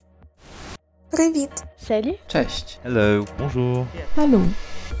Привіт! Salut. Cześć. Hello, bonjour. Hello.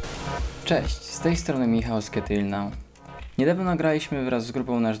 Cześć, z tej strony Michał z Get Ill Now. Niedawno nagraliśmy wraz z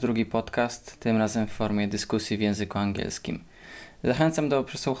grupą nasz drugi podcast, tym razem w formie dyskusji w języku angielskim. Zachęcam do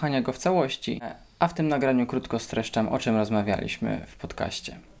przesłuchania go w całości, a w tym nagraniu krótko streszczam, o czym rozmawialiśmy w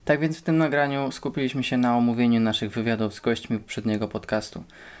podcaście. Tak więc w tym nagraniu skupiliśmy się na omówieniu naszych wywiadów z gośćmi poprzedniego podcastu.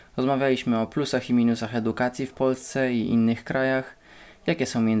 Rozmawialiśmy o plusach i minusach edukacji w Polsce i innych krajach, jakie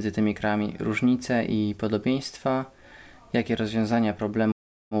są między tymi krajami różnice i podobieństwa, jakie rozwiązania problemu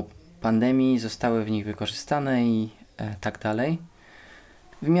pandemii zostały w nich wykorzystane i tak dalej.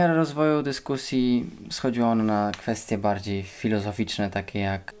 W miarę rozwoju dyskusji schodziło ono na kwestie bardziej filozoficzne, takie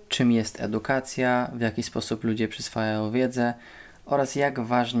jak czym jest edukacja, w jaki sposób ludzie przyswajają wiedzę oraz jak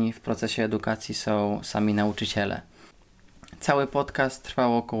ważni w procesie edukacji są sami nauczyciele. Cały podcast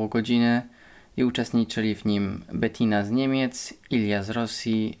trwał około godziny i uczestniczyli w nim Bettina z Niemiec, Ilia z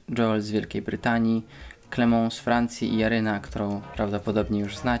Rosji, Joel z Wielkiej Brytanii, Clement z Francji i Jaryna, którą prawdopodobnie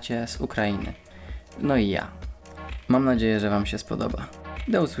już znacie, z Ukrainy. No i ja. Mam nadzieję, że Wam się spodoba.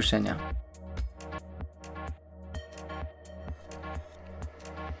 Do usłyszenia.